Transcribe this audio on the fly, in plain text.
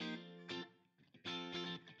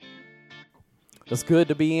It's good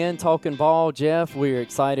to be in talking ball, Jeff. We're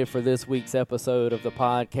excited for this week's episode of the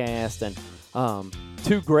podcast, and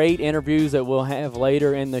two great interviews that we'll have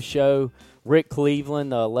later in the show. Rick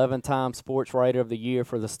Cleveland, the 11-time Sports Writer of the Year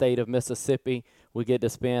for the state of Mississippi. We get to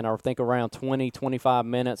spend, I think, around 20-25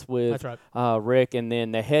 minutes with Rick, and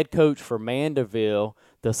then the head coach for Mandeville,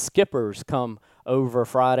 the Skippers, come over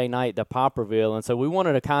Friday night to Poplarville, and so we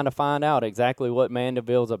wanted to kind of find out exactly what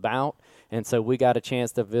Mandeville's about. And so we got a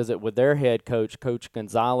chance to visit with their head coach, Coach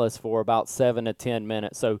Gonzalez, for about 7 to 10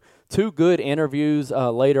 minutes. So two good interviews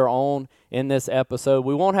later on in this episode.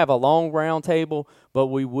 We won't have a long round table, but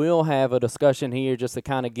we will have a discussion here just to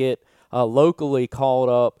kind of get locally caught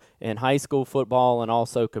up in high school football and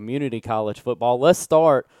also community college football. Let's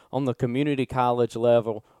start on the community college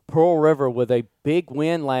level. Pearl River with a big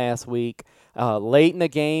win last week. Late in the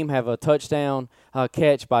game, have a touchdown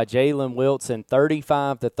catch by Jalen Wilson,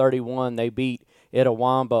 35-31. They beat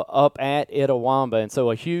Itawamba up at Itawamba, and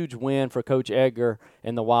so a huge win for Coach Edgar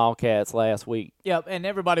and the Wildcats last week. Yep, and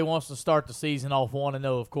everybody wants to start the season off 1-0,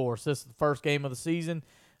 of course. This is the first game of the season.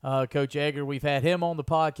 Coach Edgar, we've had him on the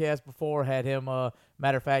podcast before, had him,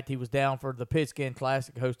 matter of fact, he was down for the Pigskin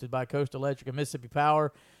Classic hosted by Coast Electric and Mississippi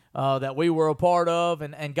Power. That we were a part of,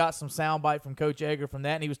 and got some soundbite from Coach Edgar from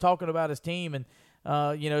that. And he was talking about his team, and,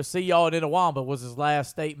 see y'all at Itawamba was his last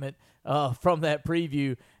statement from that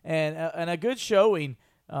preview. And a good showing,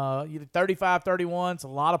 35-31. It's a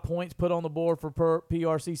lot of points put on the board for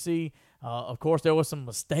PRCC. Of course, there was some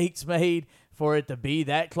mistakes made for it to be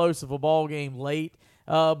that close of a ball game late.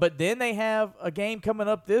 But then they have a game coming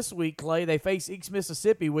up this week, Clay. They face East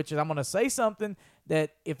Mississippi, which is, I'm going to say something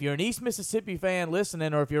that if you're an East Mississippi fan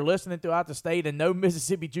listening, or if you're listening throughout the state and know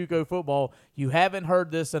Mississippi JUCO football, you haven't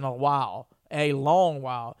heard this in a long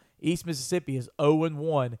while. East Mississippi is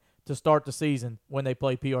 0-1 to start the season when they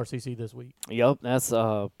play PRCC this week. Yep, that's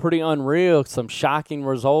pretty unreal. Some shocking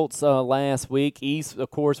results last week. East,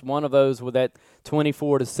 of course, one of those with that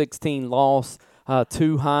 24-16 loss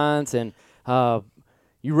to Hines, and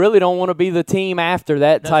you really don't want to be the team after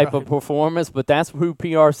that type of performance, but that's who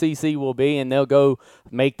PRCC will be, and they'll go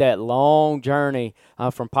make that long journey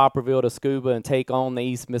from Poplarville to Scuba and take on the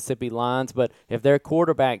East Mississippi Lions. But if their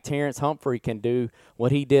quarterback, Terrence Humphrey, can do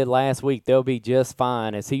what he did last week, they'll be just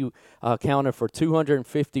fine, as he accounted for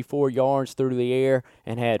 254 yards through the air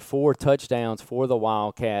and had 4 touchdowns for the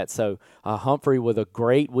Wildcats. So Humphrey with a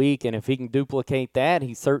great week, and if he can duplicate that,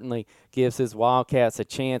 he certainly gives his Wildcats a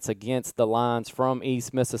chance against the Lions from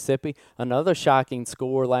East Mississippi. Another shocking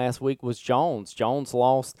score last week was Jones. Jones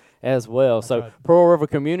lost as well. So Pearl River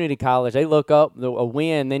Community College, they look up a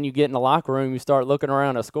win, then you get in the locker room, you start looking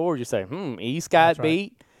around at scores, you say, East got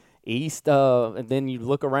beat. East, and then you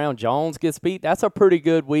look around, Jones gets beat. That's a pretty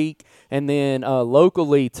good week. And then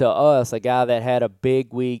locally to us, a guy that had a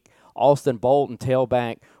big week, Austin Bolton,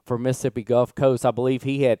 tailback for Mississippi Gulf Coast. I believe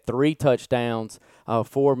he had 3 touchdowns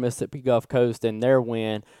for Mississippi Gulf Coast in their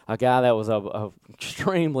win. A guy that was a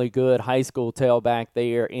extremely good high school tailback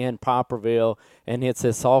there in Poplarville, and it's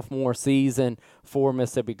his sophomore season for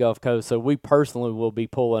Mississippi Gulf Coast. So we personally will be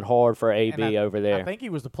pulling hard for AB over there. I think he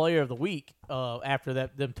was the player of the week after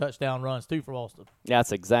them touchdown runs too for Austin.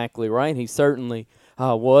 That's exactly right. He certainly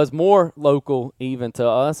was. More local even to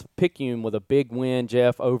us. Picayune with a big win,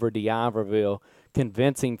 Jeff, over D'Iberville.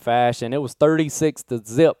 Convincing fashion. It was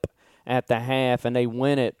 36-0 at the half, and they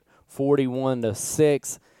win it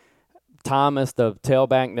 41-6. Thomas, the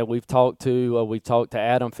tailback that we've talked to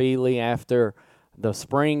Adam Feely after the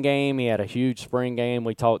spring game. He had a huge spring game.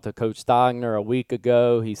 We talked to Coach Stogner a week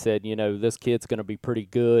ago. He said, this kid's going to be pretty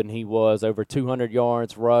good, and he was. Over 200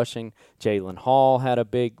 yards rushing. Jalen Hall had a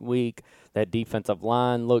big week. That defensive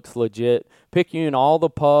line looks legit. Picayune, all the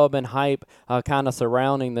pub and hype kind of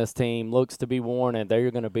surrounding this team looks to be worn, and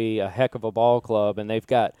they're going to be a heck of a ball club, and they've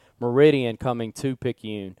got Meridian coming to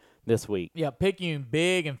Picayune this week. Yeah, Picayune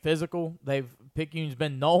big and physical. Picayune's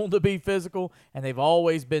been known to be physical, and they've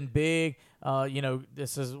always been big.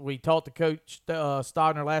 We talked to Coach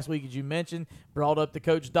Stogner last week, as you mentioned, brought up the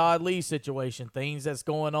Coach Dodd Lee situation, things that's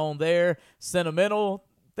going on there, sentimental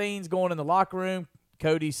things going in the locker room.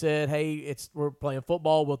 Cody said, hey, we're playing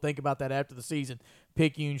football. We'll think about that after the season.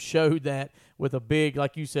 Picayune showed that with a big,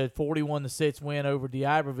 like you said, 41-6 win over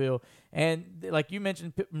D'Iberville. And like you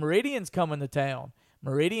mentioned, Meridian's coming to town.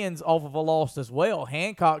 Meridian's off of a loss as well.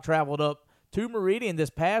 Hancock traveled up to Meridian this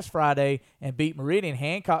past Friday and beat Meridian.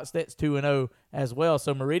 Hancock stats 2-0 as well.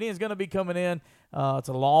 So Meridian's going to be coming in. It's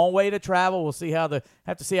a long way to travel. We'll see how the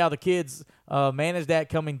kids manage that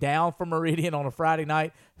coming down from Meridian on a Friday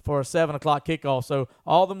night for a 7 o'clock kickoff. So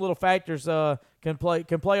all them little factors can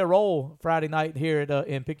play a role Friday night here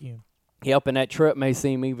in Picayune. Yep, and that trip may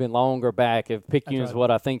seem even longer back if Picayune is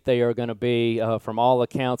what I think they are going to be. From all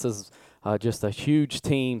accounts, is just a huge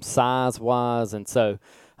team size-wise, and so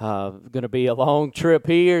going to be a long trip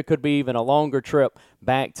here. Could be even a longer trip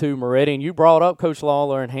back to Meridian. You brought up Coach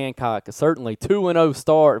Lawler and Hancock. Certainly 2-0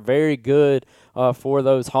 start, very good for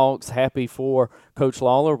those Hawks. Happy for Coach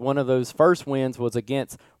Lawler. One of those first wins was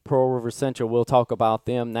against Pearl River Central. We'll talk about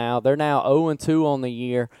them now. They're now 0-2 on the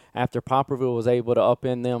year after Poplarville was able to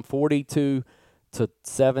upend them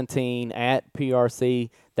 42-17 at PRC.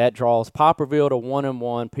 That draws Poplarville to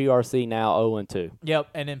 1-1. PRC now 0-2. Yep,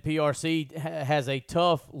 and then PRC has a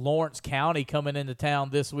tough Lawrence County coming into town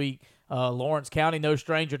this week. Lawrence County, no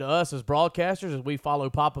stranger to us as broadcasters, as we follow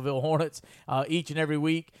Poplarville Hornets each and every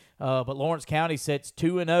week. But Lawrence County sets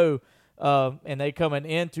 2-0. And they coming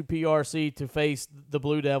into PRC to face the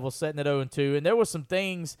Blue Devils, setting it 0-2. And there was some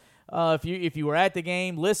things, if you were at the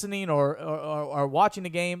game, listening or watching the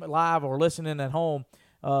game live or listening at home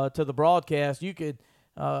to the broadcast, you could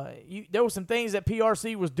there were some things that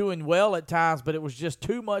PRC was doing well at times, but it was just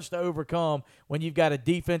too much to overcome when you've got a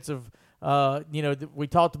defensive. We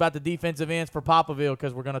talked about the defensive ends for Poplarville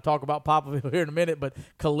because we're going to talk about Poplarville here in a minute, but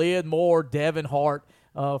Khalid Moore, Devin Hart.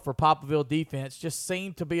 For Poplarville defense just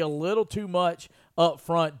seemed to be a little too much up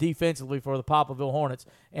front defensively for the Poplarville Hornets.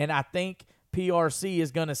 And I think PRC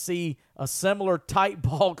is going to see a similar tight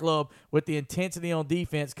ball club with the intensity on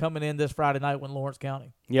defense coming in this Friday night with Lawrence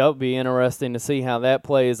County. Yep, it'll be interesting to see how that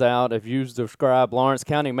plays out. If you describe Lawrence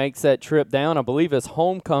County makes that trip down, I believe it's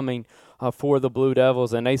homecoming for the Blue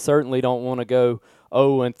Devils, and they certainly don't want to go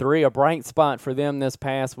 0-3. A bright spot for them this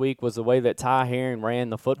past week was the way that Ty Herring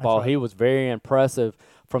ran the football. That's right. He was very impressive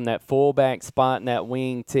from that fullback spot in that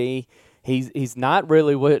wing tee. He's not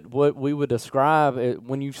really what we would describe.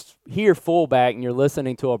 When you hear fullback and you're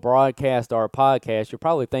listening to a broadcast or a podcast, you're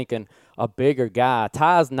probably thinking a bigger guy.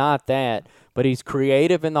 Ty's not that, but he's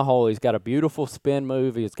creative in the hole. He's got a beautiful spin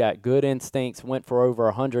move. He's got good instincts, went for over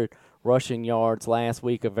 100 rushing yards last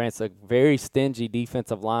week against a very stingy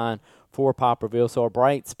defensive line for Poplarville. So a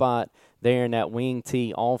bright spot there in that wing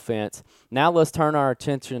T offense. Now let's turn our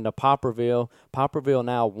attention to Poplarville. Poplarville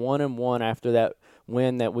now 1-1 after that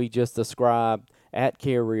win that we just described at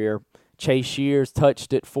Carrier. Chase Shears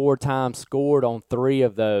touched it 4 times, scored on 3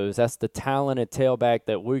 of those. That's the talented tailback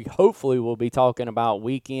that we hopefully will be talking about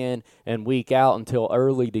week in and week out until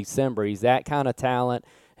early December. He's that kind of talent.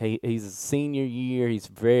 He's a senior year. He's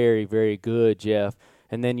very, very good, Jeff.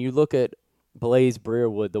 And then you look at Blaze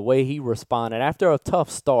Breerwood, the way he responded after a tough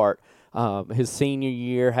start. His senior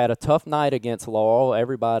year, had a tough night against Laurel.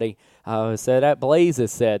 Everybody said that. Blaze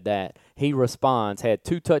has said that. He responds. Had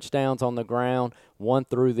 2 touchdowns on the ground, 1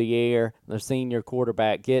 through the air. The senior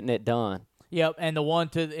quarterback getting it done. Yep, and the one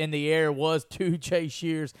in the air was to Chase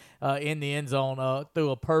Shears in the end zone through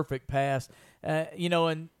a perfect pass.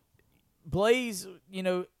 And Blaze,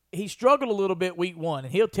 he struggled a little bit week 1,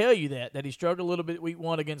 and he'll tell you that he struggled a little bit week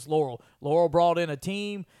 1 against Laurel. Laurel brought in a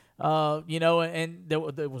team, and there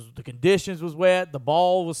was the conditions was wet, the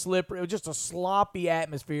ball was slippery. It was just a sloppy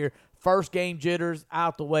atmosphere. First game jitters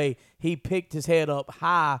out the way. He picked his head up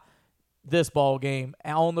high this ball game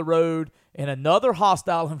on the road in another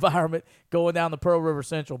hostile environment going down the Pearl River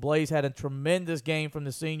Central. Blaze had a tremendous game from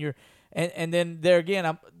the senior. And then there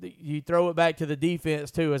again, you throw it back to the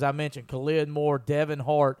defense too, as I mentioned, Khalid Moore, Devin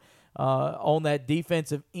Hart on that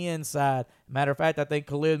defensive end side. Matter of fact, I think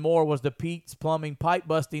Khalid Moore was the Pete's Plumbing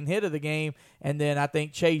pipe-busting hit of the game, and then I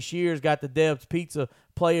think Chase Shears got the Deb's Pizza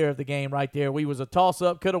player of the game right there. We was a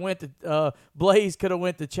toss-up, could have went to Blaze, could have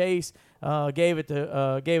went to Chase, gave it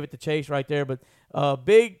to Chase right there. But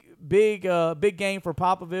big game for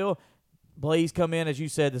Poplarville. Blaze come in, as you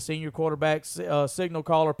said, the senior quarterback signal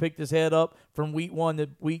caller picked his head up from week 1 to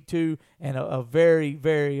week 2, and a very,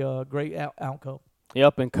 very great outcome.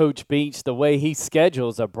 Yep, and Coach Beach, the way he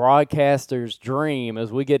schedules a broadcaster's dream as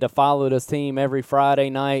we get to follow this team every Friday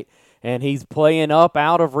night, and he's playing up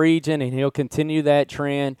out of region, and he'll continue that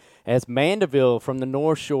trend as Mandeville from the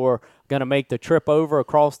North Shore going to make the trip over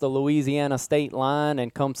across the Louisiana state line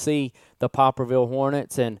and come see the Poplarville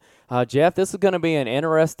Hornets. And Jeff, this is going to be an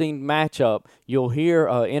interesting matchup. You'll hear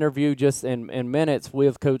an interview just in minutes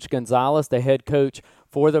with Coach Gonzalez, the head coach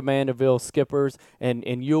for the Mandeville Skippers,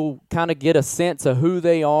 and you'll kind of get a sense of who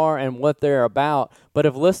they are and what they're about. But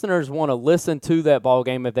if listeners want to listen to that ball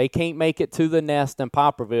game, if they can't make it to the Nest in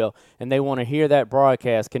Poplarville and they want to hear that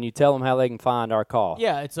broadcast, can you tell them how they can find our call?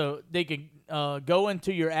 Yeah, they can go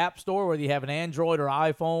into your app store, whether you have an Android or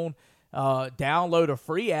iPhone, download a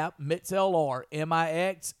free app, MixLR,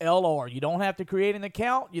 MixLR. You don't have to create an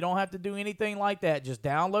account. You don't have to do anything like that. Just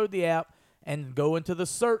download the app and go into the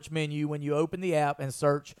search menu when you open the app and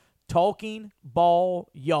search Talking Ball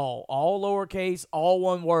Y'all, all lowercase, all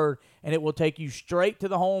one word, and it will take you straight to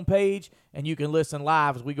the home page, and you can listen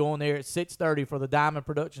live as we go on there at 6:30 for the Diamond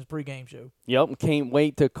Productions pregame show. Yep, can't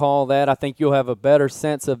wait to call that. I think you'll have a better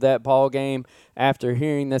sense of that ball game after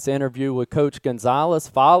hearing this interview with Coach Gonzalez.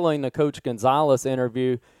 Following the Coach Gonzalez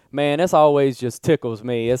interview, man, this always just tickles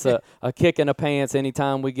me. It's a kick in the pants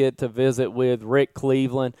anytime we get to visit with Rick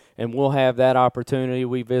Cleveland, and we'll have that opportunity.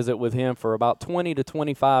 We visit with him for about 20 to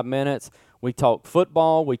 25 minutes. We talk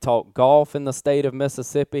football, we talk golf in the state of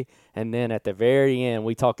Mississippi, and then at the very end,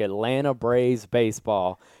 we talk Atlanta Braves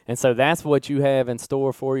baseball. And so that's what you have in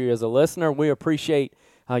store for you as a listener. We appreciate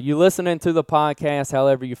you listening to the podcast,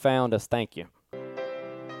 however you found us. Thank you.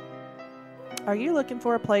 Are you looking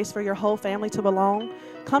for a place for your whole family to belong?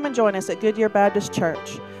 Come and join us at Goodyear Baptist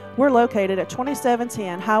Church. We're located at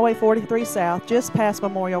 2710 Highway 43 South, just past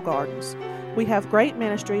Memorial Gardens. We have great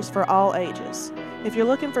ministries for all ages. If you're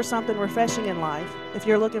looking for something refreshing in life, if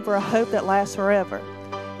you're looking for a hope that lasts forever,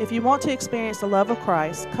 if you want to experience the love of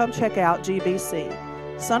Christ, come check out GBC.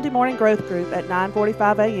 Sunday morning growth group at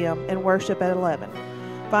 9:45 a.m. and worship at 11.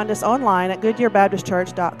 Find us online at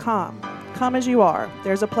GoodyearBaptistChurch.com. Come as you are.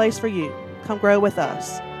 There's a place for you. Come grow with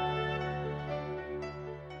us.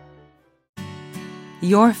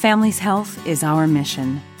 Your family's health is our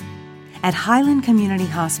mission. At Highland Community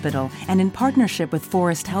Hospital and in partnership with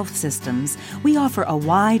Forest Health Systems, we offer a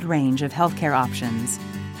wide range of healthcare options.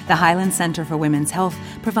 The Highland Center for Women's Health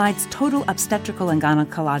provides total obstetrical and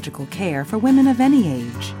gynecological care for women of any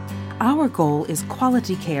age. Our goal is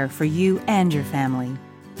quality care for you and your family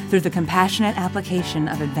through the compassionate application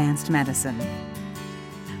of advanced medicine.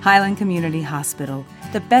 Highland Community Hospital,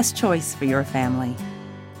 the best choice for your family.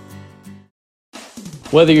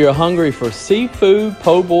 Whether you're hungry for seafood,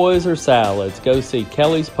 po' boys, or salads, go see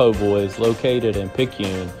Kelly's Po' Boys, located in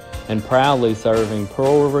Picayune and proudly serving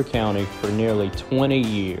Pearl River County for nearly 20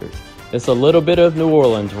 years. It's a little bit of New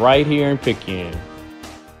Orleans right here in Picayune.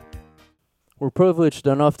 We're privileged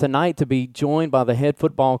enough tonight to be joined by the head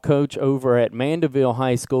football coach over at Mandeville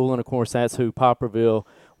High School, and of course that's who Poplarville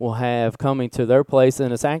will have coming to their place,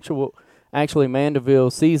 and it's actually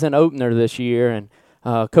Mandeville's season opener this year. And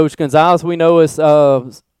Coach Gonzalez, we know it's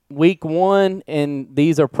week one, and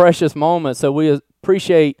these are precious moments, so we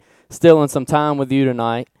appreciate stealing some time with you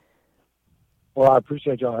tonight. Well, I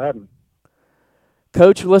appreciate y'all having me.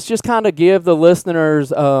 Coach, let's just kind of give the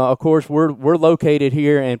listeners, of course, we're located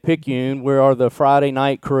here in Picayune. We are the Friday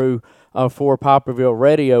night crew for Poplarville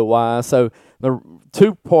radio-wise. So the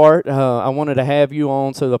two-part, I wanted to have you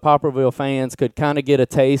on so the Poplarville fans could kind of get a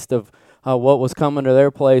taste of what was coming to their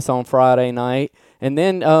place on Friday night. And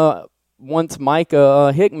then once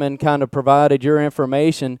Micah Hickman kind of provided your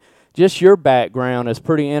information, just your background is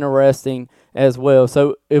pretty interesting as well.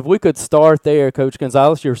 So if we could start there, Coach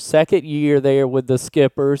Gonzalez, your second year there with the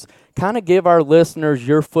Skippers, kind of give our listeners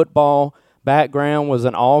your football background. Was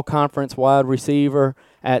an all-conference wide receiver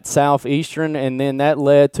at Southeastern, and then that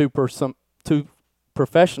led to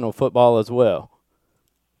professional football as well.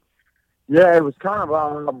 Yeah, it was kind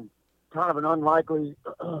of an unlikely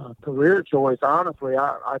career choice. Honestly,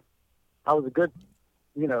 I was a good,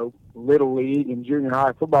 little league and junior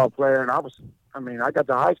high football player, and I got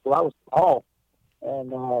to high school, I was tall,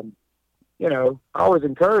 and I was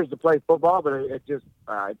encouraged to play football, but it just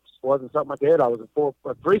wasn't something I did. I was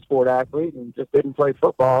a three-sport athlete and just didn't play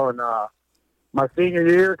football. And my senior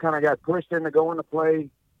year, kind of got pushed into going to play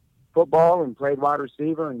football and played wide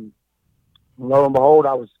receiver, and lo and behold,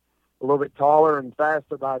 I was a little bit taller and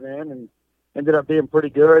faster by then, and ended up being pretty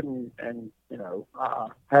good, and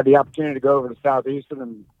had the opportunity to go over to Southeastern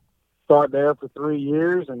and start there for 3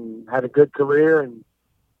 years, and had a good career, and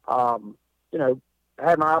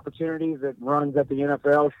had my opportunities that runs at the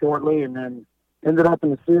NFL shortly, and then ended up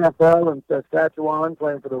in the CFL in Saskatchewan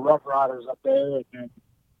playing for the Rough Riders up there,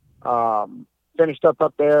 and finished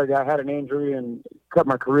up there. I had an injury and cut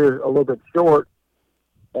my career a little bit short,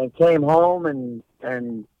 and came home and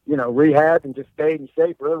rehabbed and just stayed in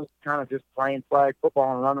shape, really kind of just playing flag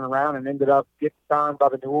football and running around, and ended up getting signed by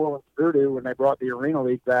the New Orleans Voodoo when they brought the Arena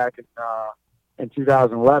League back in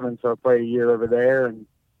 2011. So I played a year over there, and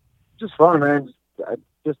just fun, man. I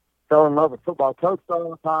just fell in love with football. Coached all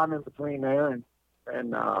the time in between there,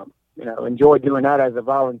 and enjoyed doing that as a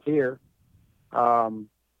volunteer. And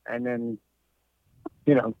then,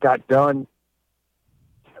 got done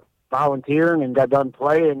volunteering and got done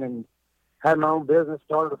playing, and had my own business,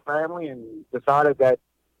 started a family, and decided that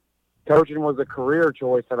coaching was a career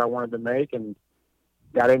choice that I wanted to make, and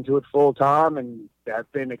got into it full time. And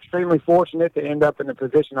I've been extremely fortunate to end up in the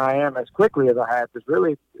position I am as quickly as I have, because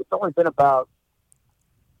really it's only been about,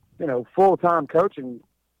 full-time coaching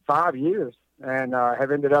 5 years and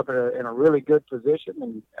have ended up in a really good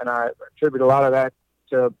position. And I attribute a lot of that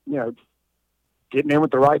to, getting in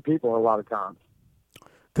with the right people a lot of times.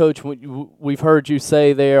 Coach, we've heard you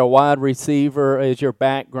say there a wide receiver is your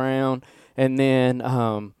background, and then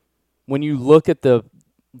when you look at the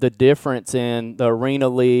difference in the Arena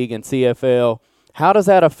League and CFL, how does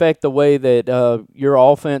that affect the way that your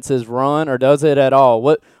offense is run, or does it at all?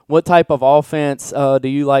 What type of offense do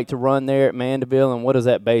you like to run there at Mandeville, and what is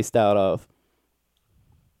that based out of?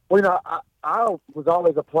 Well, I was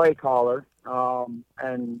always a play caller, and,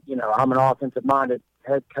 I'm an offensive-minded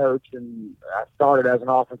head coach, and I started as an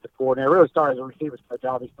offensive coordinator. I really started as a receivers coach,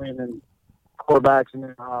 obviously, and then quarterbacks and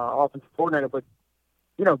then offensive coordinator. But,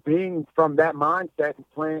 being from that mindset and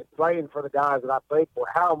playing for the guys that I played for,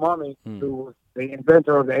 Hal Mumme, who was the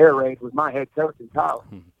inventor of the air raid, was my head coach in college.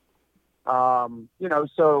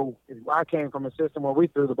 So I came from a system where we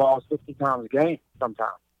threw the ball 60 times a game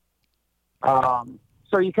sometimes.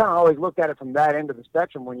 So you kind of always looked at it from that end of the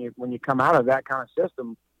spectrum when you come out of that kind of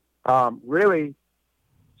system. Really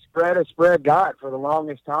spread guy for the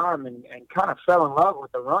longest time and kind of fell in love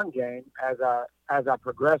with the run game as I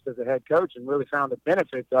progressed as a head coach and really found the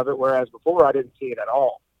benefits of it, whereas before I didn't see it at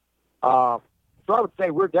all. So I would say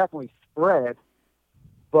we're definitely spread,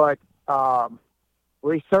 but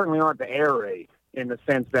we certainly aren't the air raid in the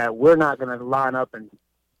sense that we're not going to line up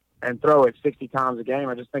and throw it 60 times a game.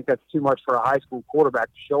 I just think that's too much for a high school quarterback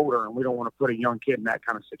to shoulder, and we don't want to put a young kid in that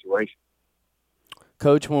kind of situation.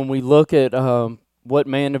 Coach, when we look at what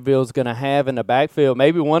Mandeville's going to have in the backfield,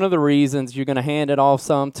 maybe one of the reasons you're going to hand it off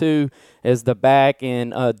some to is the back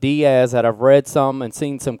in Diaz that I've read some and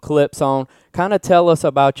seen some clips on. Kind of tell us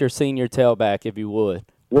about your senior tailback, if you would.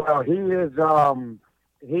 Well, he is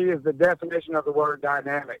the definition of the word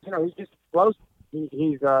dynamic. He's just explosive.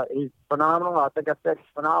 He's phenomenal. I think I said he's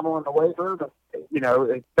phenomenal in the weight room.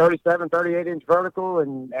 It's 37, 38-inch vertical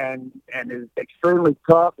and is extremely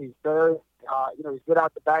tough. He's very, he's good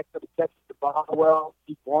out the back, so he catches the ball well.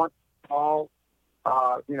 He wants the ball,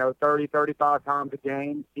 30, 35 times a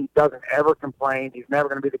game. He doesn't ever complain. He's never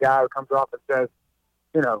going to be the guy who comes off and says,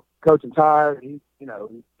 Coach, I'm tired. He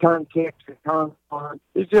turn kicks, he turns on.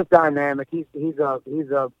 He's just dynamic. He's a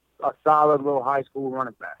solid little high school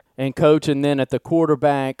running back. And Coach, and then at the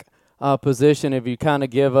quarterback position, if you kind of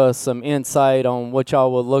give us some insight on what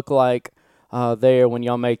y'all will look like there when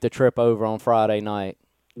y'all make the trip over on Friday night.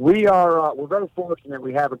 We're very fortunate.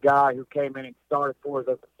 We have a guy who came in and started for us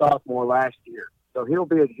as a sophomore last year, so he'll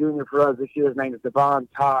be a junior for us this year. His name is Devon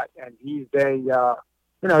Tott, and he's a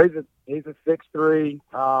 6'3"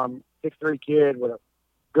 kid with a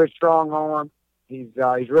good strong arm. He's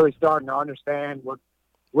really starting to understand what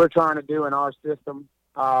we're trying to do in our system.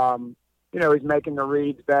 He's making the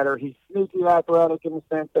reads better. He's sneaky athletic in the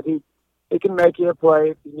sense that he can make you a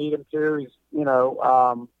play if you need him to.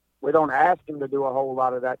 We don't ask him to do a whole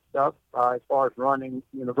lot of that stuff as far as running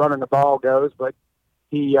the ball goes, but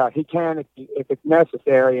he can if it's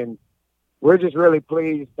necessary. And we're just really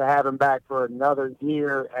pleased to have him back for another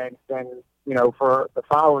year and then, for the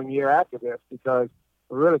following year after this, because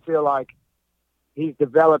we really feel like he's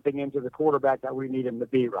developing into the quarterback that we need him to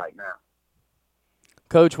be right now.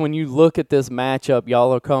 Coach, when you look at this matchup,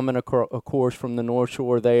 y'all are coming, of course, from the North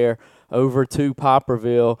Shore there over to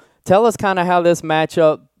Poplarville. Tell us kind of how this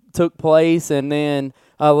matchup took place, and then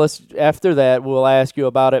after that, we'll ask you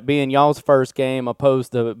about it being y'all's first game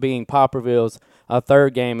opposed to being Poplarville's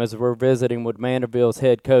third game as we're visiting with Mandeville's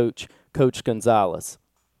head coach, Coach Gonzalez.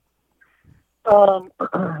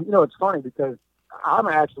 It's funny because I'm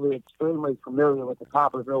actually extremely familiar with the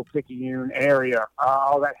Poplarville, Picayune area,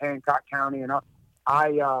 all that Hancock County, and I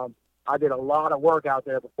did a lot of work out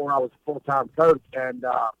there before I was a full-time coach, and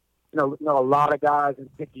know a lot of guys in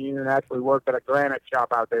Picayune actually worked at a granite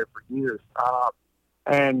shop out there for years,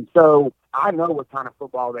 and so I know what kind of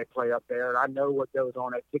football they play up there, and I know what goes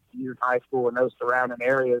on at Picayune High School and those surrounding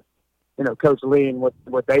areas. Coach Lee and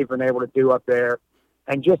what they've been able to do up there,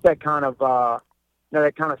 and just that kind of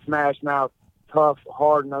that kind of smash mouth, tough,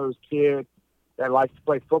 hard-nosed kid that likes to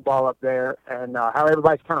play football up there, and how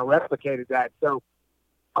everybody's kind of replicated that. So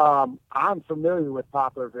I'm familiar with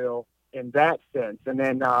Poplarville in that sense. And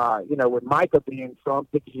then, with Micah being from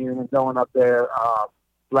Picayune and going up there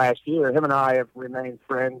last year, him and I have remained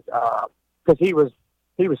friends because he was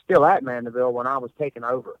still at Mandeville when I was taking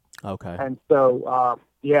over. Okay. And so,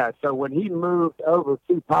 so when he moved over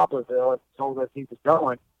to Poplarville and told us he was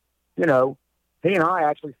going, he and I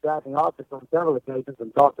actually sat in the office on several occasions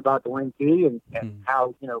and talked about the wing tee and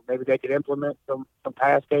how, maybe they could implement some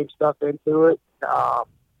pass game stuff into it.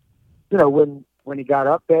 When he got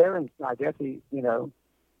up there, and I guess he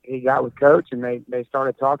he got with Coach, and they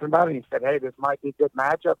started talking about it. And he said, "Hey, this might be a good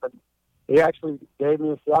matchup." And he actually gave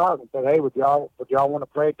me a shout and said, "Hey, would y'all want to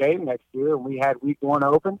play a game next year?" And we had week 1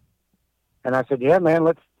 open. And I said, "Yeah, man,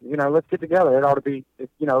 let's get together. It ought to be,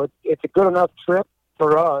 it's a good enough trip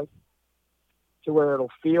for us to where it'll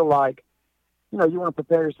feel like, you want to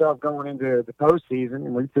prepare yourself going into the postseason,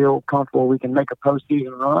 and we feel comfortable we can make a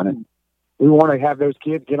postseason run, and we want to have those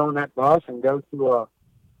kids get on that bus and go to a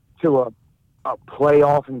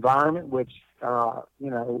playoff environment, which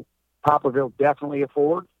Poplarville definitely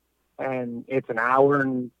affords, and it's an hour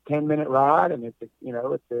and 10-minute ride, and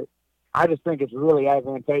I just think it's really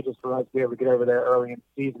advantageous for us to be able to get over there early in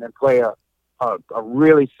the season and play a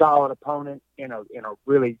really solid opponent in a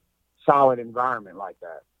really solid environment like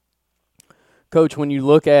that." Coach, when you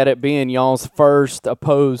look at it being y'all's first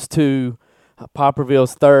opposed to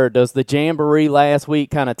Poplarville's third, does the Jamboree last week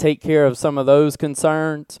kind of take care of some of those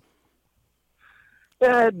concerns?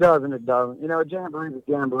 Yeah, it does and it doesn't. Jamboree is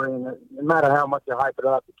a Jamboree, and no matter how much you hype it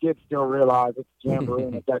up, the kids still realize it's a Jamboree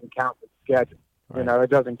and it doesn't count for the schedule. Right. It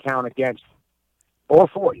doesn't count against or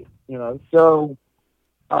for you. So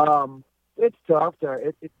it's tough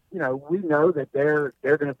to. We know that they're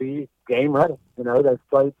going to be game ready. They've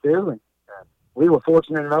played too, and we were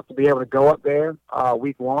fortunate enough to be able to go up there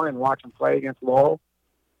week 1 and watch them play against Laurel.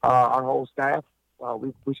 Our whole staff,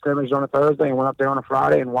 we scrimmaged on a Thursday and went up there on a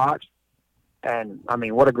Friday and watched. And I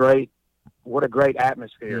mean, what a great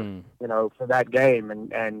atmosphere, for that game,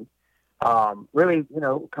 and really,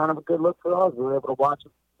 kind of a good look for us. We were able to watch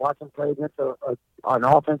them play against an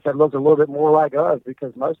offense that looks a little bit more like us,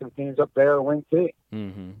 because most of the teams up there are wing T.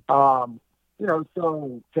 Mm-hmm.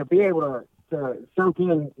 So to be able to soak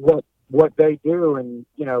in what they do, and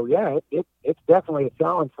it's definitely a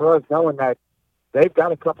challenge for us, knowing that they've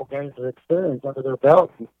got a couple games of experience under their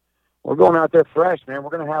belt. We're going out there fresh, man. We're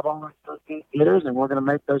going to have all those first game hitters, and we're going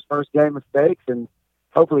to make those first game mistakes, and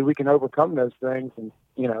hopefully we can overcome those things, and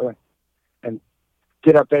and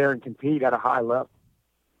get up there and compete at a high level.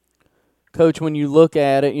 Coach, when you look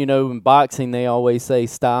at it, in boxing they always say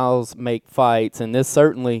styles make fights, and this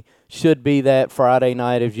certainly should be that Friday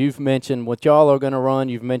night. As you've mentioned, what y'all are going to run,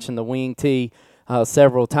 you've mentioned the wing tee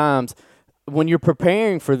several times. When you're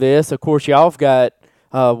preparing for this, of course, y'all have got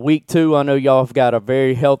week 2. I know y'all have got a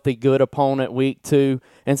very healthy, good opponent week 2.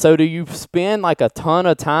 And so do you spend like a ton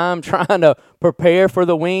of time trying to prepare for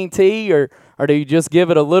the wing tee, or do you just give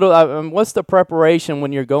it a little? What's the preparation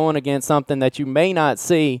when you're going against something that you may not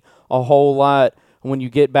see a whole lot when you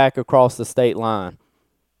get back across the state line?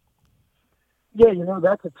 Yeah,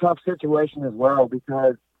 that's a tough situation as well,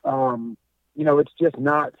 because, it's just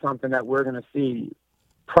not something that we're going to see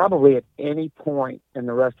probably at any point in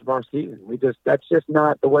the rest of our season. That's just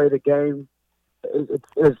not the way the game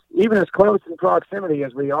is. Even as close in proximity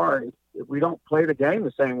as we are, we don't play the game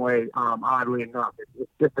the same way, oddly enough. It's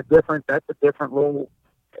just that's a different little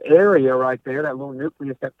area right there, that little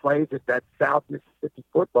nucleus that plays at that South Mississippi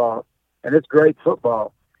football, and it's great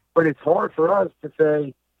football. But it's hard for us to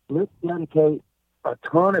say, let's dedicate a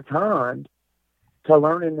ton of time to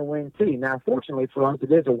learning the wing tee. Now, fortunately for us,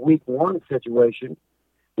 it is a week 1 situation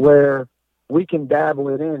where we can dabble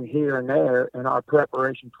it in here and there in our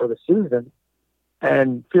preparation for the season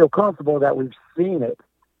and feel comfortable that we've seen it.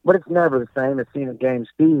 But it's never the same as seeing it game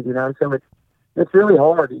speed, So it's really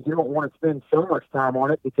hard. You don't want to spend so much time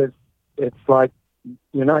on it, because it's like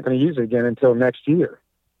you're not going to use it again until next year,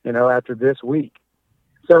 after this week.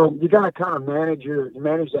 So you got to kind of manage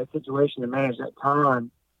that situation and manage that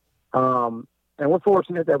time. And we're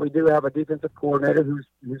fortunate that we do have a defensive coordinator who's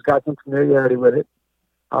got some familiarity with it.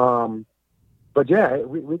 But yeah,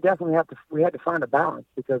 we definitely had to find a balance,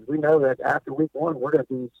 because we know that after week 1, we're going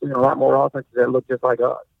to be seeing a lot more offenses that look just like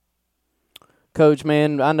us. Coach,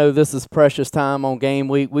 man, I know this is precious time on game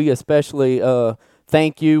week. We especially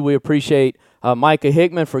thank you. We appreciate Micah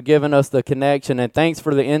Hickman for giving us the connection, and thanks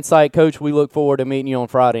for the insight, Coach. We look forward to meeting you on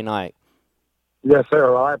Friday night. Yes,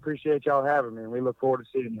 sir. Well, I appreciate y'all having me, and we look forward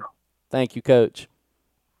to seeing y'all. Thank you, Coach.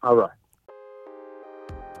 All right.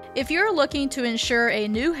 If you're looking to insure a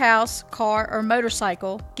new house, car, or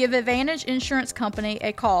motorcycle, give Advantage Insurance Company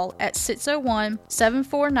a call at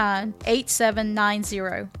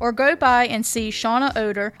 601-749-8790, or go by and see Shauna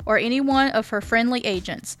Oder or any one of her friendly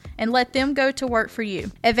agents and let them go to work for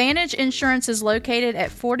you. Advantage Insurance is located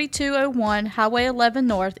at 4201 Highway 11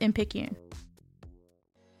 North in Picayune.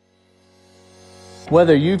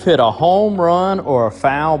 Whether you've hit a home run or a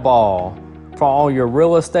foul ball, for all your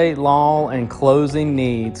real estate law and closing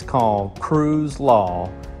needs, call Cruz Law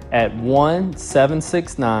at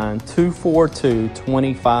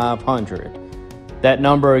 1-769-242-2500. That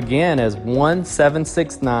number again is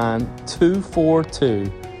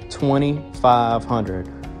 1-769-242-2500. 2500.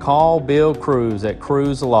 Call Bill Cruz at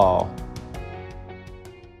Cruz Law.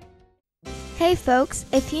 Hey folks,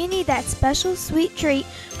 if you need that special sweet treat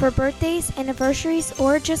for birthdays, anniversaries,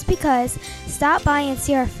 or just because, stop by and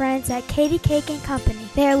see our friends at Katie Cake & Company.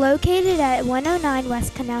 They are located at 109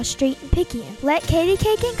 West Canal Street in Picayune. Let Katie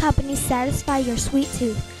Cake & Company satisfy your sweet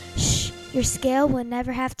tooth. Shh, your scale will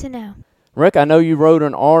never have to know. Rick, I know you wrote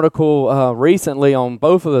an article recently on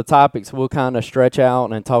both of the topics we'll kind of stretch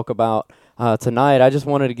out and talk about tonight. I just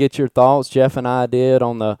wanted to get your thoughts. Jeff and I did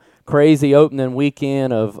on the crazy opening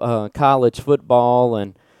weekend of college football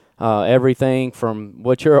and everything from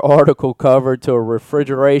what your article covered to a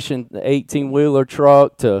refrigeration 18-wheeler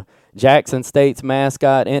truck to Jackson State's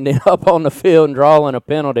mascot ending up on the field and drawing a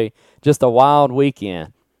penalty. Just a wild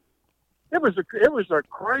weekend. It was a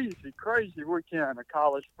crazy weekend of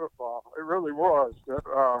college football. It really was.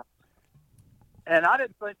 And I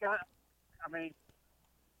didn't think I mean,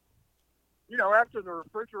 you know, after the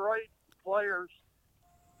refrigerated players,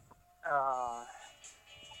 I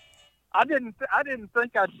didn't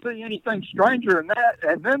think I'd see anything stranger than that.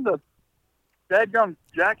 And then the dadgum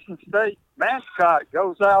Jackson State mascot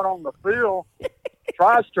goes out on the field,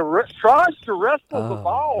 tries to wrestle the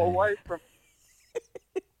ball away from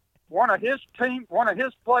one of his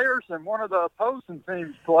players and one of the opposing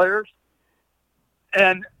team's players,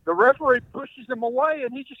 and the referee pushes him away,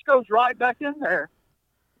 and he just goes right back in there.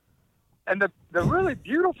 And the really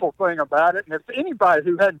beautiful thing about it, and if anybody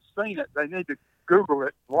who hadn't seen it, they need to Google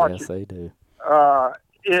it, watch it. Yes, they do.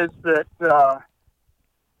 Is that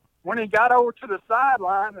when he got over to the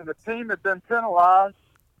sideline and the team had been penalized,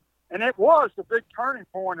 and it was the big turning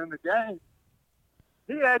point in the game,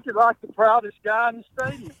 he acted like the proudest guy in the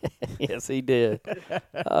stadium. Yes, he did.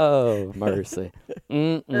 Oh, mercy.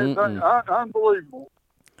 It's unbelievable.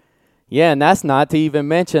 Yeah, and that's not to even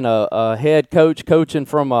mention a head coach coaching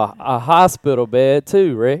from a hospital bed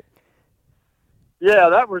too, Rick. Yeah,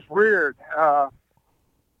 that was weird.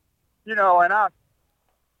 You know, and I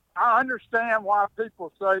understand why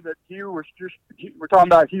people say that Hugh was just – we're talking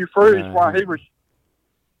about Hugh Freeze, why he was –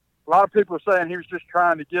 a lot of people are saying he was just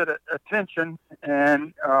trying to get attention,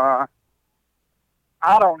 and I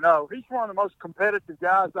don't know. He's one of the most competitive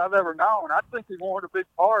guys I've ever known. I think he wanted a big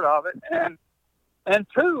part of it. And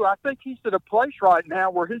two, I think he's at a place right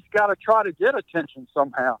now where he's got to try to get attention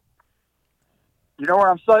somehow. You know what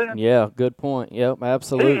I'm saying? Yeah, good point. Yep,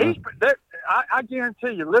 absolutely. I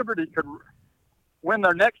guarantee you Liberty could win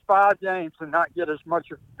their next 5 games and not get as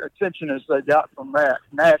much attention as they got from that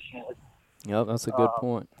nationally. Yep, that's a good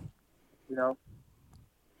point. You know,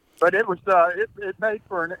 but it was it made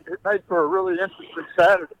for a really interesting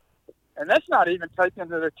Saturday, and that's not even taking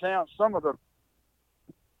into account some of the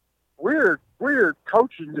weird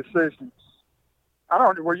coaching decisions. I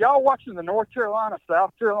don't. Were y'all watching the North Carolina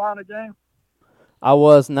South Carolina game? I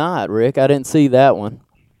was not, Rick. I didn't see that one.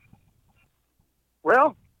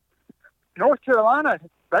 Well, North Carolina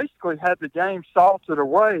basically had the game salted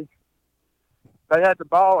away. They had the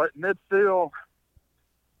ball at midfield.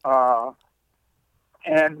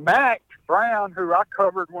 And Mac Brown, who I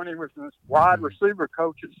covered when he was the wide receiver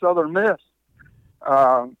coach at Southern Miss,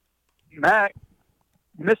 Mac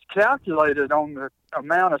miscalculated on the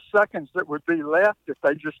amount of seconds that would be left if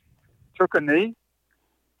they just took a knee.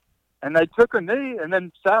 And they took a knee, and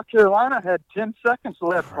then South Carolina had 10 seconds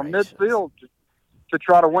left from midfield to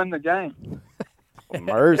try to win the game.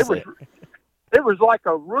 Mercy. It was like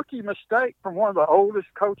a rookie mistake from one of the oldest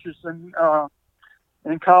coaches in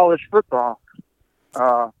college football.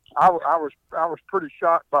 I was pretty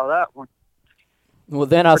shocked by that one. Well,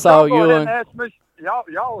 then I saw you and ask me,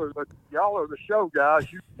 y'all are the show guys.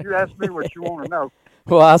 You ask me what you want to know.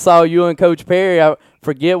 Well, I saw you and Coach Perry. I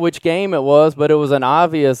forget which game it was, but it was an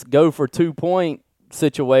obvious go for 2-point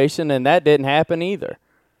situation, and that didn't happen either.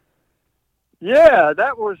 Yeah,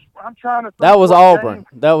 that was. I'm trying to think. That was Auburn.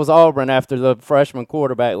 That was Auburn after the freshman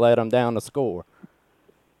quarterback let them down to score.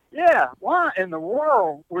 Yeah, why in the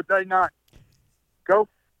world would they not go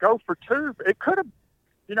for 2? It could have,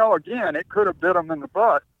 again, it could have bit them in the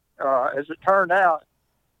butt. As it turned out,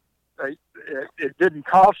 it didn't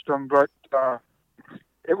cost them, but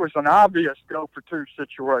it was an obvious go for 2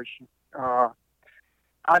 situation.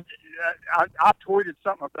 I tweeted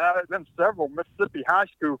something about it. Then several Mississippi high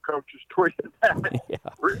school coaches tweeted that.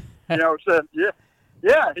 Yeah. Said,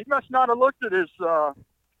 yeah, he must not have looked at his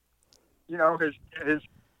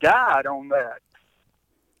guide on that.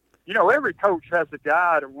 Every coach has a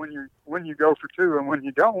guide of when you go for 2 and when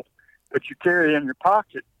you don't, that you carry in your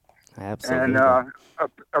pocket. Absolutely. And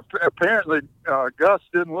apparently Gus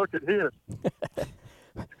didn't look at his.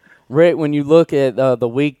 Rick, when you look at the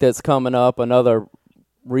week that's coming up, another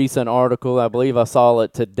recent article, I believe I saw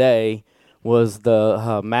it today, was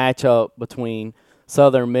the matchup between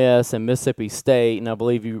Southern Miss and Mississippi State, and I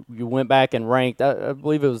believe you went back and ranked, I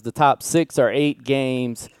believe it was the top 6 or 8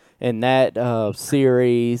 games in that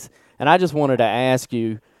series. And I just wanted to ask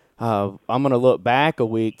you, I'm going to look back a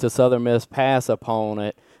week to Southern Miss pass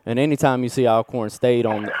opponent, and anytime you see Alcorn State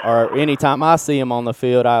or anytime I see him on the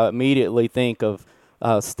field, I immediately think of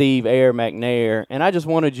Steve Air McNair. And I just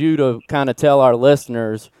wanted you to kind of tell our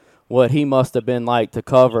listeners what he must have been like to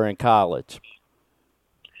cover in college.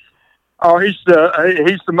 Oh, he's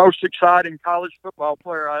the most exciting college football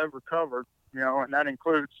player I ever covered, and that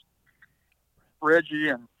includes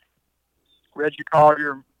Reggie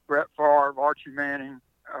Collier, Brett Favre, Archie Manning,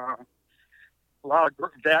 a lot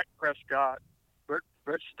of Dak Prescott.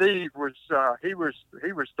 But Steve was he was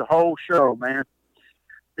the whole show, man.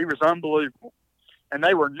 He was unbelievable, and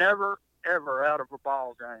they were never ever out of a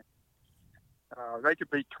ball game. They could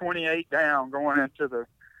be 28 down going into the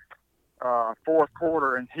fourth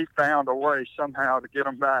quarter, and he found a way somehow to get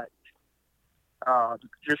them back.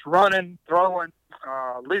 Just running, throwing,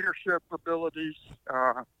 leadership abilities.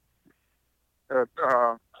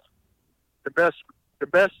 The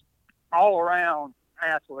best all around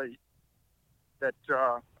athlete that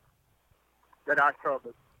I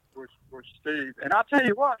covered was Steve. And I'll tell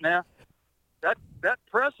you what now, that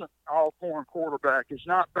present Alcorn quarterback is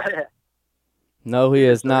not bad. No, he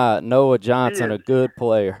is not. Noah Johnson, a good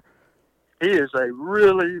player. He is a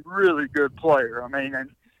really, really good player. I mean,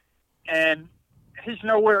 and he's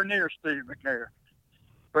nowhere near Steve McNair,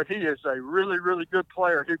 but he is a really, really good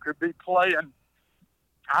player who could be playing,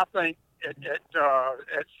 I think, at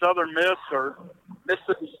Southern Miss or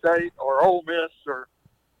Mississippi State or Ole Miss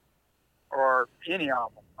or any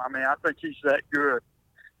of them. I mean, I think he's that good.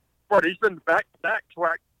 But he's been back-to-back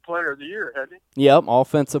player of the year, hasn't he? Yep,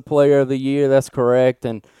 offensive player of the year. That's correct.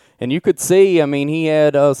 And you could see, I mean, he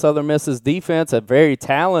had Southern Miss's defense, a very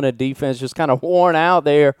talented defense, just kind of worn out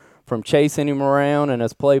there from chasing him around and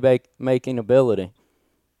his playmaking ability.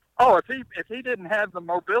 Oh, if he didn't have the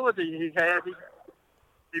mobility he had,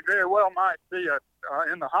 he very well might be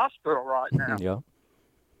in the hospital right now. Yeah.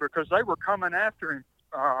 Because they were coming after him,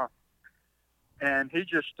 and he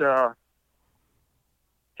just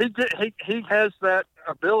he has that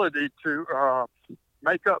ability to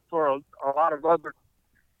make up for a lot of other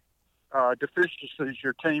deficiencies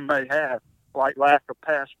your team may have, like lack of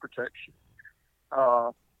pass protection,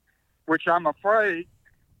 which I'm afraid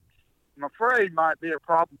might be a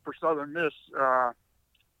problem for Southern Miss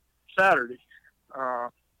Saturday.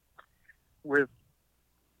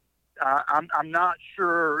 I'm not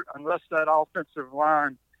sure, unless that offensive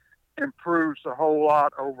line improves a whole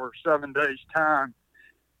lot over 7 days' time,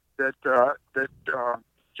 that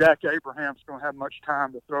Jack Abraham's going to have much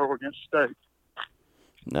time to throw against State.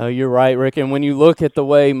 No, you're right, Rick. And when you look at the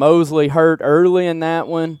way Mosley hurt early in that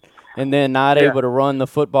one and then not able to run the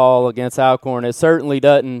football against Alcorn, it certainly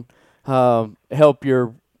doesn't help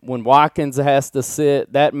when Watkins has to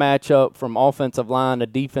sit. That matchup from offensive line to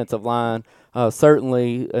defensive line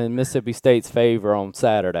certainly in Mississippi State's favor on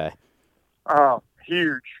Saturday.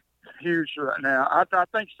 Huge right now. I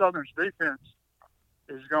think Southern's defense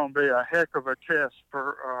is going to be a heck of a test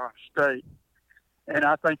for State, and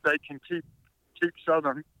I think they can keep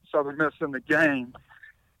Southern Miss in the game,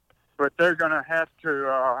 but they're going to have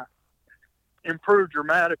to improve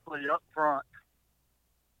dramatically up front,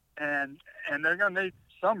 and they're going to need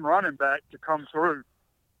some running back to come through.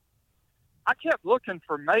 I kept looking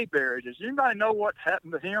for Mayberry. Does anybody know what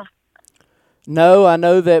happened to him? No, I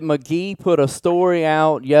know that McGee put a story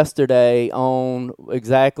out yesterday on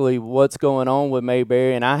exactly what's going on with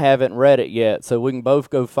Mayberry, and I haven't read it yet, so we can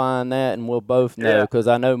both go find that, and we'll both know, because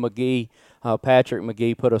I know Patrick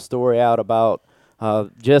McGee put a story out about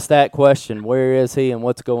just that question, where is he and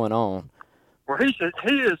what's going on? Well, he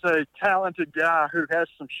is a talented guy who has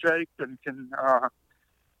some shape and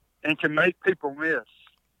can make people miss,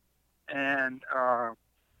 and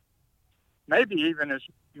maybe even as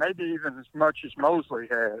much as Mosley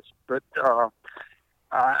has. But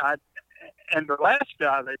and the last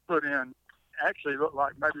guy they put in actually looked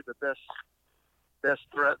like maybe the best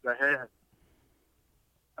threat they had.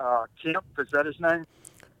 Kemp, is that his name?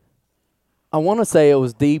 I want to say it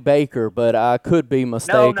was D. Baker, but I could be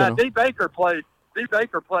mistaken. No, D. Baker played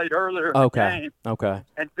earlier in the game. Okay.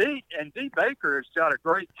 And D. Baker has got a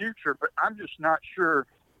great future, but I'm just not sure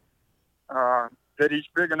that he's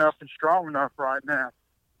big enough and strong enough right now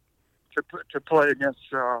to play against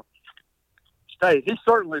State. He's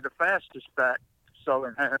certainly the fastest back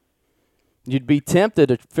Southern has. You'd be tempted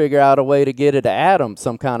to figure out a way to get it to Adams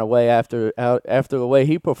some kind of way after the way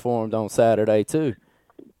he performed on Saturday too.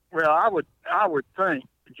 Well, I would think,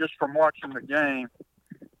 just from watching the game,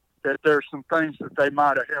 that there's some things that they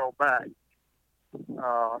might have held back.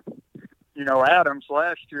 Adams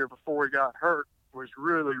last year before he got hurt was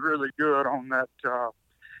really, really good on that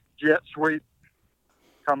jet sweep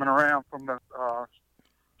coming around from the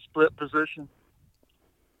split position,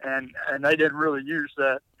 and they didn't really use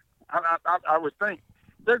that. I would think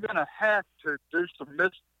they're going to have to do some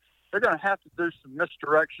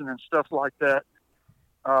misdirection and stuff like that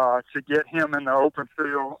to get him in the open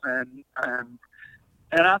field, and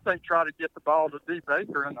I think try to get the ball to D.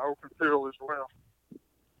 Baker in the open field as well.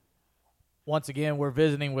 Once again, we're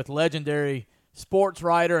visiting with legendary sports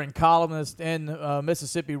writer and columnist in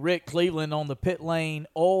Mississippi, Rick Cleveland, on the Pit Lane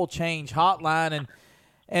Oil Change Hotline.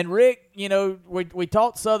 And Rick, we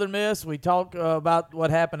talked Southern Miss. We talked about what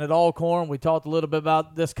happened at Alcorn. We talked a little bit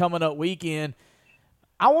about this coming up weekend.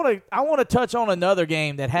 I want to touch on another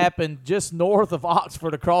game that happened just north of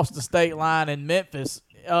Oxford across the state line in Memphis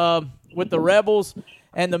with the Rebels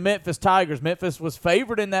and the Memphis Tigers. Memphis was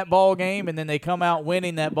favored in that ball game, and then they come out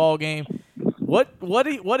winning that ball game. What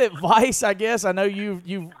advice, I guess, I know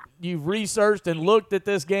you've researched and looked at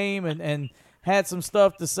this game and had some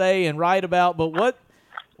stuff to say and write about, but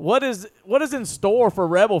what is in store for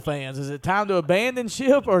Rebel fans? Is it time to abandon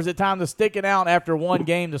ship, or is it time to stick it out after one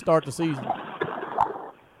game to start the season?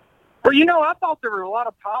 Well, I thought there were a lot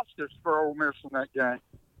of positives for Ole Miss in that game.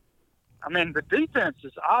 I mean, the defense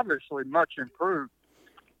is obviously much improved.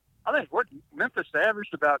 I think Memphis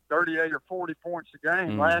averaged about 38 or 40 points a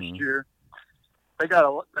game last year. They got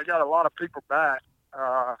a lot of people back,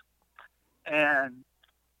 and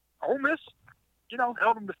Ole Miss, held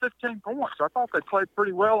them to 15 points. I thought they played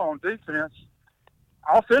pretty well on defense.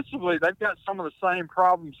 Offensively, they've got some of the same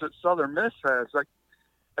problems that Southern Miss has.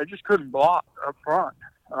 They just couldn't block up front.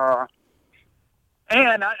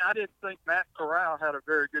 And I didn't think Matt Corral had a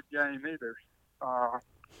very good game either.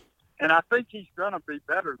 And I think he's going to be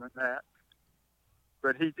better than that.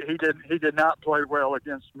 But he did not play well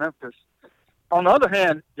against Memphis. On the other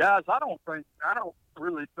hand, guys, I don't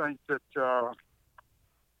really think that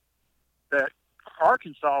that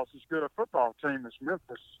Arkansas is as good a football team as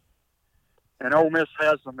Memphis, and Ole Miss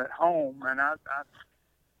has them at home. And I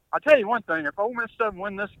tell you one thing: if Ole Miss doesn't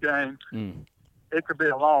win this game, it could be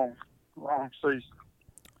a long season.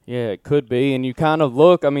 Yeah, it could be. And you kind of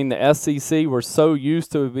look, I mean, the SEC, we're so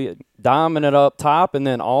used to being dominant up top and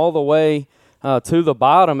then all the way to the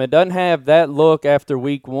bottom. It doesn't have that look after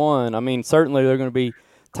week one. I mean, certainly they're going to be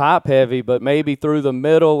top heavy, but maybe through the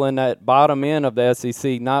middle and that bottom end of the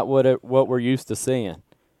SEC, not what we're used to seeing.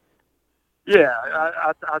 Yeah,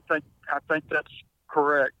 I think that's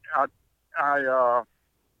correct. I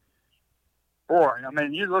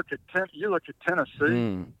mean, you look at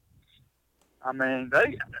Tennessee. I mean,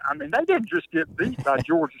 they didn't just get beat by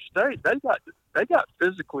Georgia State. They got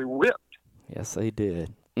physically whipped. Yes, they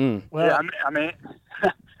did. Well, yeah, I mean,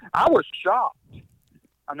 I was shocked.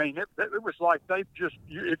 I mean, it was like they just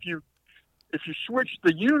if you switched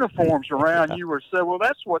the uniforms around, you would say, well,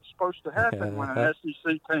 that's what's supposed to happen when an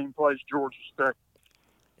SEC team plays Georgia State.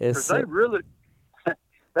 Because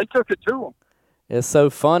they took it to them. It's so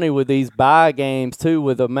funny with these bye games, too,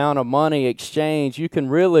 with the amount of money exchanged. You can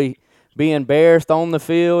really be embarrassed on the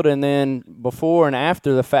field and then before and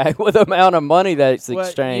after the fact with the amount of money that's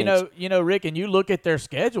exchanged. Rick, and you look at their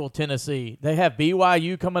schedule, Tennessee. They have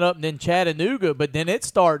BYU coming up and then Chattanooga, but then it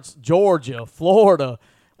starts Georgia, Florida.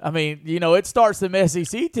 I mean, it starts some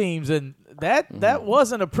SEC teams, and that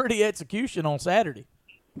wasn't a pretty execution on Saturday.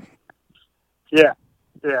 Yeah.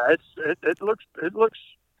 It looks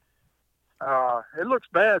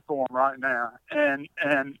bad for them right now, and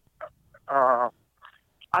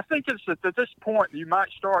I think it's at this point you got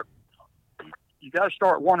to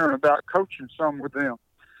start wondering about coaching some with them,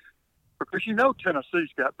 because Tennessee's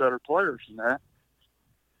got better players than that.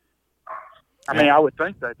 I mean, I would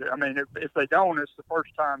think they do. I mean, if they don't, it's the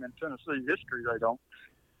first time in Tennessee history they don't.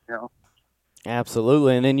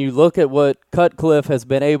 Absolutely, and then you look at what Cutcliffe has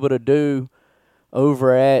been able to do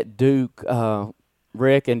over at Duke,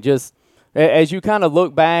 Rick, and just as you kind of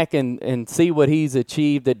look back and see what he's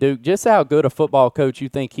achieved at Duke, just how good a football coach you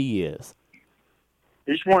think he is.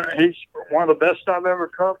 He's one of the best I've ever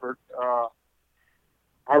covered.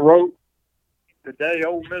 I wrote the day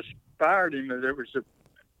Ole Miss fired him that it was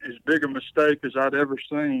as big a mistake as I'd ever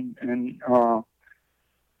seen, and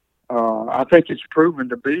I think it's proven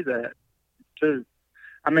to be that too.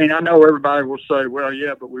 I mean, I know everybody will say, "Well,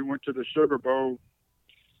 yeah, but we went to the Sugar Bowl."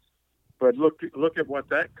 But look at what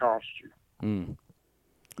that cost you.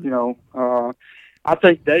 I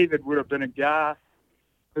think David would have been a guy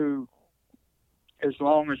who, as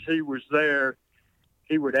long as he was there,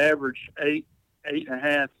 he would average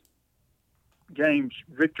 8.5 games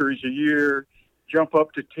victories a year, jump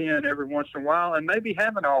up to 10 every once in a while, and maybe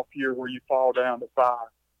have an off year where you fall down to 5.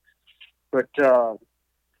 But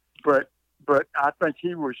I think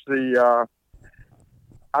he was the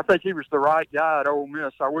right guy at Ole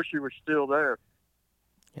Miss. I wish he was still there.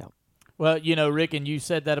 Yeah. Well, Rick, and you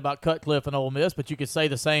said that about Cutcliffe and Ole Miss, but you could say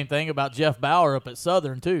the same thing about Jeff Bauer up at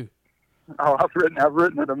Southern too. Oh, I've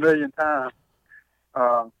written it a million times.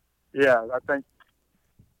 Yeah, I think,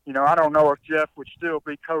 I don't know if Jeff would still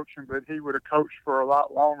be coaching, but he would have coached for a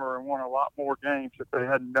lot longer and won a lot more games if they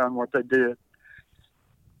hadn't done what they did.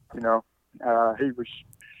 I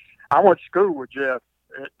went to school with Jeff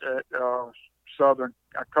at Southern.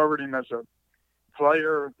 I covered him as a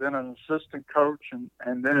player, then an assistant coach, and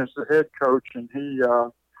then as the head coach. And he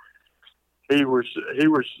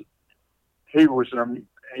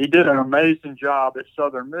did an amazing job at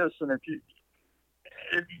Southern Miss. And if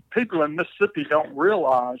people in Mississippi don't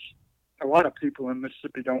realize, a lot of people in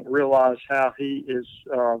Mississippi don't realize how he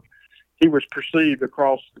was perceived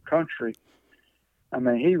across the country. I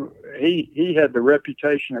mean, he had the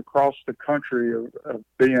reputation across the country of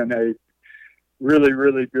being a really,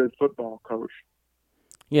 really good football coach.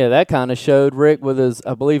 Yeah, that kind of showed, Rick, with his,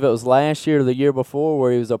 I believe it was last year or the year before,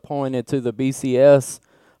 where he was appointed to the BCS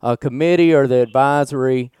committee or the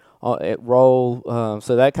advisory role.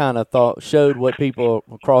 So that kind of showed what people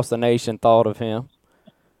across the nation thought of him.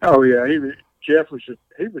 Oh yeah, Jeff was a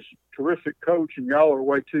terrific coach, and y'all are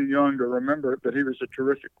way too young to remember it, but he was a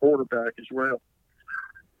terrific quarterback as well.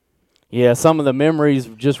 Yeah, some of the memories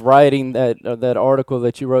just writing that article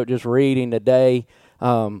that you wrote, just reading today,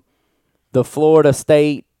 the Florida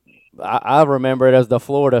State, I remember it as the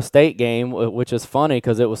Florida State game, which is funny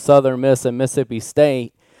because it was Southern Miss and Mississippi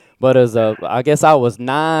State. But I guess I was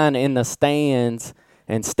 9 in the stands,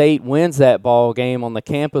 and State wins that ball game on the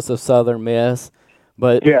campus of Southern Miss.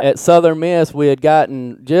 But at Southern Miss, we had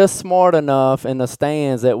gotten just smart enough in the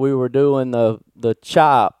stands that we were doing the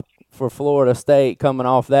chop for Florida State coming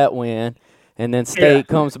off that win, and then State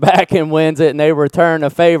comes back and wins it, and they return the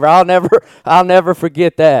favor. I'll never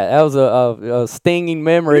forget that. That was a stinging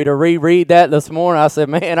memory to reread that this morning. I said,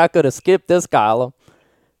 man, I could have skipped this column.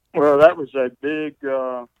 Well, that was a big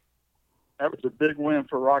win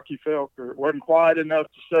for Rocky Felker. It wasn't quite enough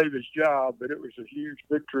to save his job, but it was a huge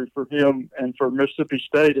victory for him and for Mississippi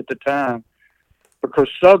State at the time, because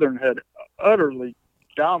Southern had utterly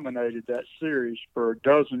dominated that series for a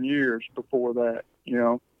dozen years before that,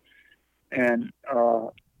 and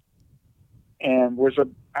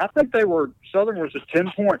I think Southern was a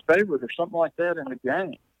 10-point favorite or something like that in the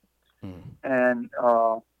game. And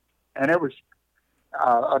it was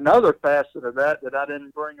another facet of that I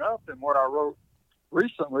didn't bring up in what I wrote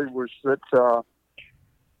recently was that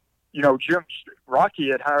Rocky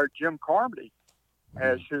had hired Jim Carmody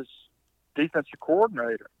as his defensive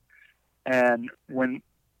coordinator. And when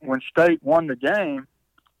State won the game,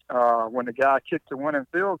 when the guy kicked the winning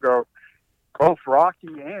field goal, both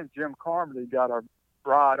Rocky and Jim Carmody got a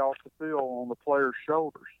ride off the field on the players'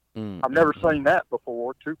 shoulders. I've never seen that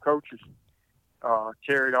before. 2 coaches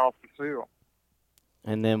carried off the field.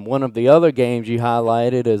 And then one of the other games you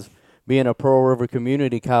highlighted is being a Pearl River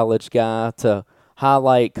Community College guy to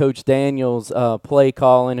highlight Coach Daniels' play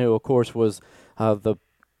calling, who, of course, was the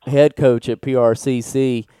head coach at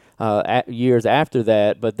PRCC years after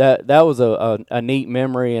that. But that was a neat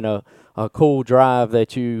memory and a cool drive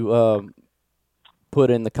that you put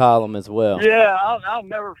in the column as well. Yeah, I'll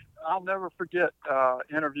never forget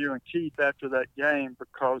interviewing Keith after that game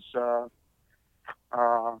because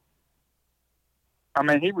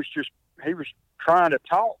he was trying to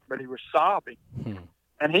talk, but he was sobbing,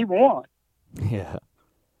 and he won. Yeah,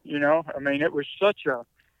 it was such a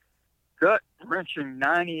gut-wrenching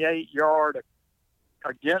 98-yard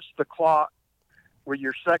against the clock with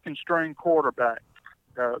your second-string quarterback.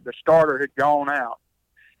 The starter had gone out,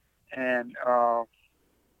 and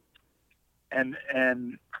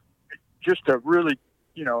just a really,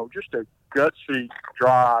 just a gutsy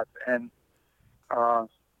drive. And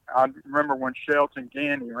I remember when Shelton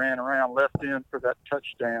Gandy ran around left end for that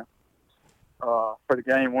touchdown, for the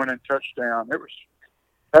game-winning touchdown. That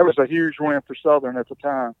was a huge win for Southern at the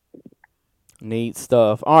time. Neat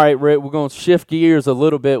stuff. All right, Rick, we're going to shift gears a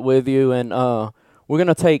little bit with you, and we're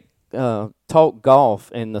going to talk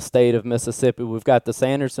golf in the state of Mississippi. We've got the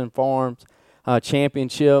Sanderson Farms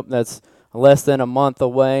Championship that's less than a month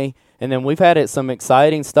away, and then we've had some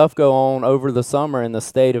exciting stuff go on over the summer in the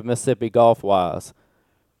state of Mississippi golf-wise.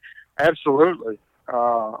 Absolutely,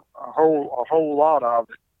 a whole lot of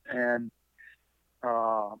it, and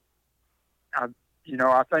I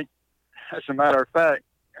think as a matter of fact,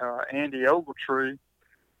 Andy Ogletree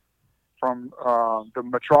from the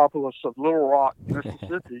metropolis of Little Rock,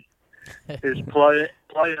 Mississippi, is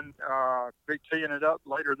playing Big T-ing it up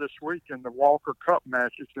later this week in the Walker Cup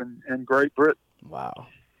matches in Great Britain. Wow.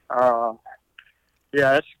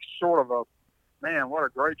 Yeah, it's sort of what a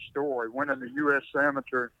great story. Winning the U.S.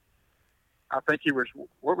 Amateur. I think he was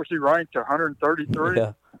ranked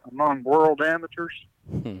 133 among world amateurs,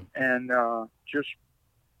 and just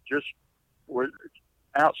was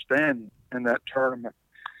outstanding in that tournament.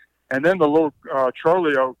 And then the little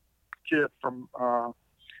Trolio kid from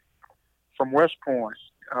West Point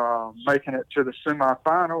making it to the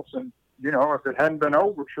semifinals, and if it hadn't been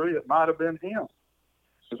Ogletree, it might have been him,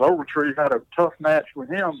 because Ogletree had a tough match with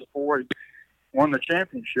him before he won the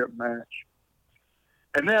championship match.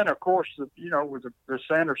 And then, of course, with the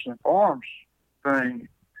Sanderson Farms thing,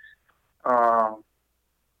 I'm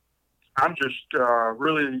just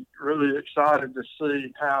really, really excited to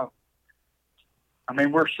see how. I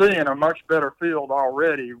mean, we're seeing a much better field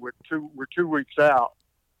already with 2 weeks out,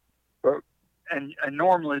 and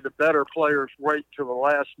normally the better players wait till the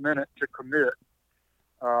last minute to commit.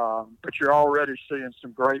 But you're already seeing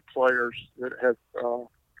some great players that have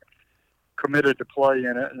committed to play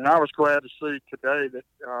in it, and I was glad to see today that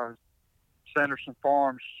Sanderson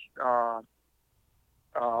Farms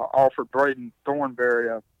offered Braden Thornberry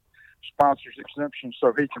a sponsor's exemption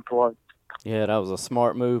so he can play. Yeah, that was a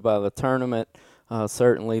smart move by the tournament,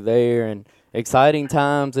 certainly there, and exciting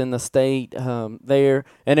times in the state there.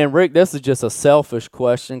 And then, Rick, this is just a selfish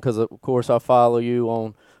question because, of course, I follow you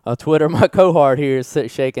on Twitter. My cohort here is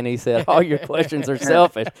shaking. He said, all your questions are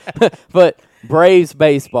selfish. But Braves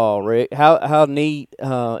baseball, Rick, how neat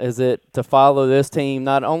is it to follow this team,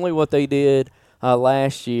 not only what they did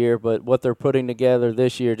last year, but what they're putting together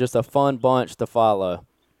this year? Just a fun bunch to follow.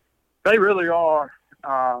 They really are.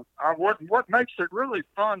 What makes it really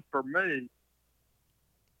fun for me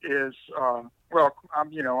is, I'm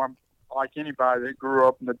like anybody that grew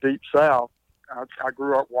up in the Deep South. I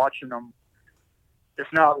grew up watching them, if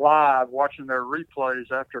not live, watching their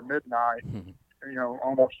replays after midnight,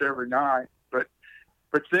 almost every night. But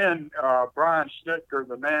then Brian Snitker,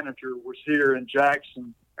 the manager, was here in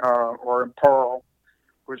Jackson or in Pearl,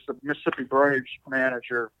 was the Mississippi Braves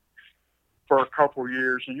manager for a couple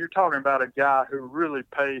years. And you're talking about a guy who really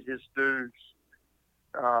paid his dues.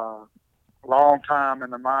 Long time in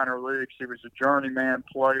the minor leagues. He was a journeyman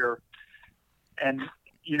player. And,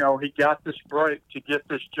 he got this break to get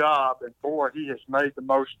this job, and boy, he has made the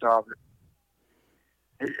most of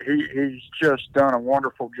it. He's just done a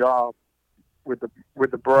wonderful job with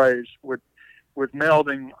the Braves, with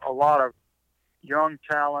melding a lot of young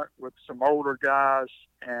talent with some older guys,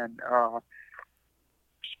 and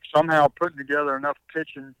somehow putting together enough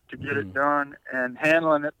pitching to get it done and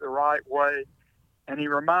handling it the right way. And he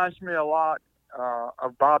reminds me a lot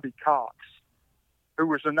of Bobby Cox, who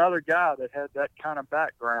was another guy that had that kind of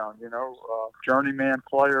background, journeyman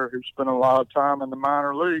player who spent a lot of time in the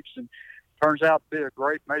minor leagues and turns out to be a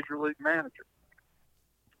great major league manager.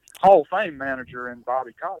 Hall of Fame manager in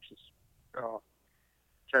Bobby Cox's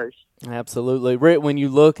case. Absolutely. Rick, when you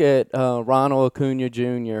look at Ronald Acuna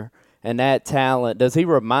Jr. and that talent, does he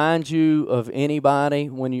remind you of anybody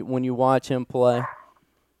when you watch him play?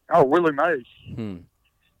 Oh, Willie Mays.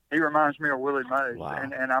 He reminds me of Willie Mays. Wow.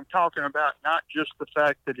 And I'm talking about not just the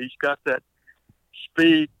fact that he's got that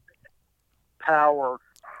speed, power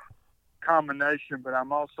combination, but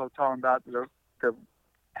I'm also talking about the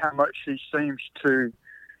how much he seems to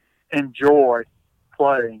enjoy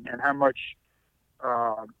playing and how much,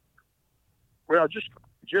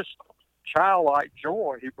 just childlike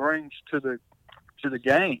joy he brings to the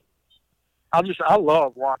game. I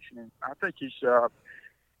love watching him. I think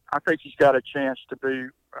he's got a chance to be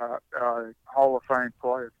a Hall of Fame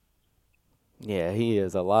player. Yeah, he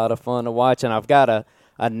is a lot of fun to watch, and I've got a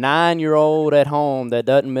 9-year-old at home that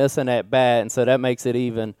doesn't miss an at bat, and so that makes it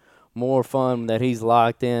even more fun that he's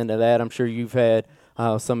locked into that. I'm sure you've had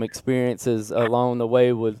some experiences along the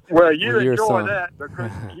way with your son.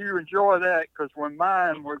 You enjoy that because when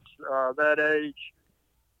mine was that age,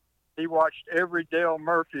 he watched every Dale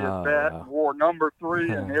Murphy at bat and wore number 3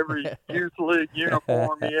 in every youth league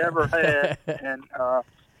uniform he ever had. And,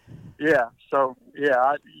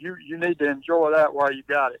 you need to enjoy that while you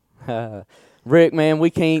got it. Rick, man, we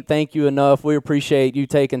can't thank you enough. We appreciate you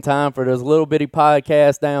taking time for this little bitty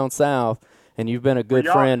podcast down south, and you've been a good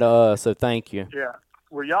friend to us, so thank you. Yeah.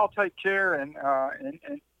 Well, y'all take care and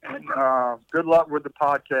good luck with the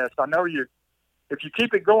podcast. I know you if you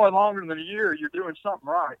keep it going longer than a year, you're doing something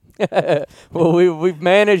right. Well, we've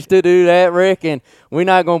managed to do that, Rick, and we're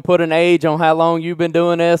not going to put an age on how long you've been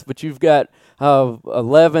doing this, but you've got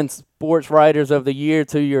 11 Sports Writers of the Year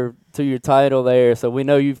to your title there, so we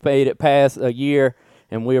know you've made it past a year,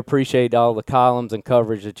 and we appreciate all the columns and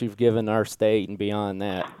coverage that you've given our state and beyond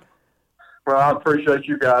that. Well, I appreciate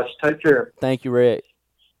you guys. Take care. Thank you, Rick.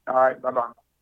 All right, bye-bye.